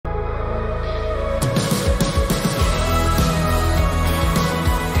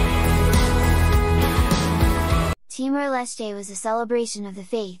Timor-Leste was a celebration of the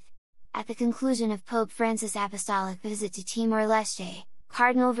faith. At the conclusion of Pope Francis' apostolic visit to Timor-Leste,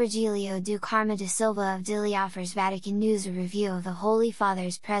 Cardinal Da Silva of Dili offers Vatican News a review of the Holy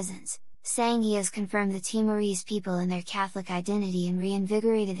Father's presence, saying he has confirmed the Timorese people in their Catholic identity and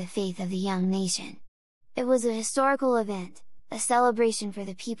reinvigorated the faith of the young nation. It was a historical event, a celebration for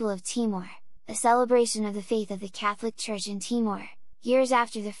the people of Timor, a celebration of the faith of the Catholic Church in Timor, years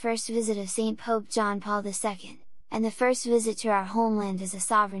after the first visit of Saint Pope John Paul II, and the first visit to our homeland as a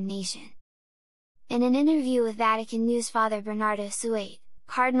sovereign nation. In an interview with Vatican News, Father Bernardo Suete,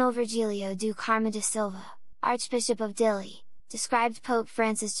 Cardinal Da Silva, Archbishop of Dili, described Pope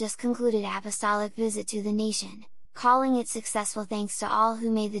Francis' just concluded apostolic visit to the nation, calling it successful thanks to all who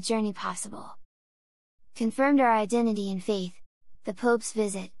made the journey possible. Confirmed our identity in faith. The Pope's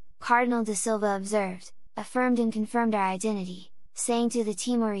visit, Cardinal Da Silva observed, affirmed and confirmed our identity, saying to the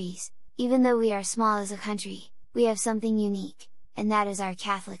Timorese, even though we are small as a country, we have something unique, and that is our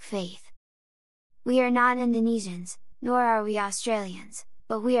Catholic faith. We are not Indonesians, nor are we Australians,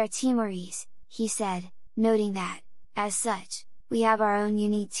 but we are Timorese, he said, noting that, as such, we have our own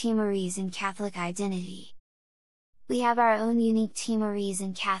unique Timorese and Catholic identity. We have our own unique Timorese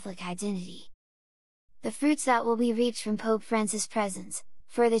and Catholic identity. The fruits that will be reaped from Pope Francis' presence,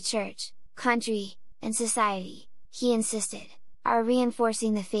 for the Church, country, and society, he insisted, are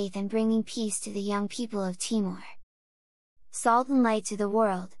reinforcing the faith and bringing peace to the young people of Timor. Salt and light to the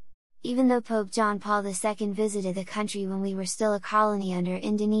world. Even though Pope John Paul II visited the country when we were still a colony under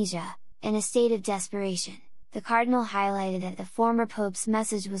Indonesia, in a state of desperation, the Cardinal highlighted that the former Pope's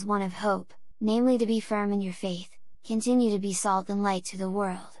message was one of hope, namely to be firm in your faith, continue to be salt and light to the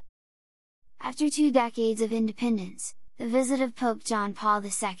world. After 2 decades of independence, the visit of Pope John Paul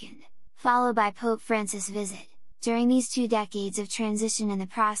II, followed by Pope Francis' visit, during these 2 decades of transition in the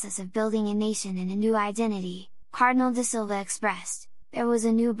process of building a nation and a new identity, Cardinal Da Silva expressed, there was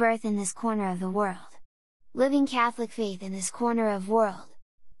a new birth in this corner of the world. Living Catholic faith in this corner of world.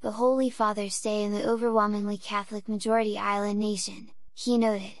 The Holy Father's stay in the overwhelmingly Catholic majority island nation, he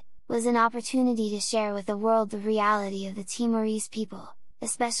noted, was an opportunity to share with the world the reality of the Timorese people,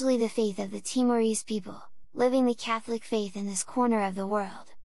 especially the faith of the Timorese people, living the Catholic faith in this corner of the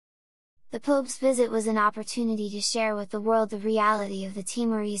world. The Pope's visit was an opportunity to share with the world the reality of the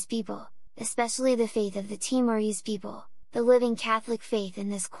Timorese people, especially the faith of the Timorese people, the living Catholic faith in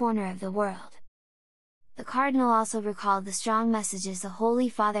this corner of the world. The Cardinal also recalled the strong messages the Holy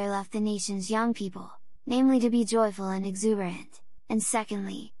Father left the nation's young people, namely to be joyful and exuberant, and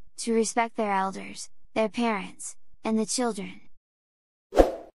secondly, to respect their elders, their parents, and the children,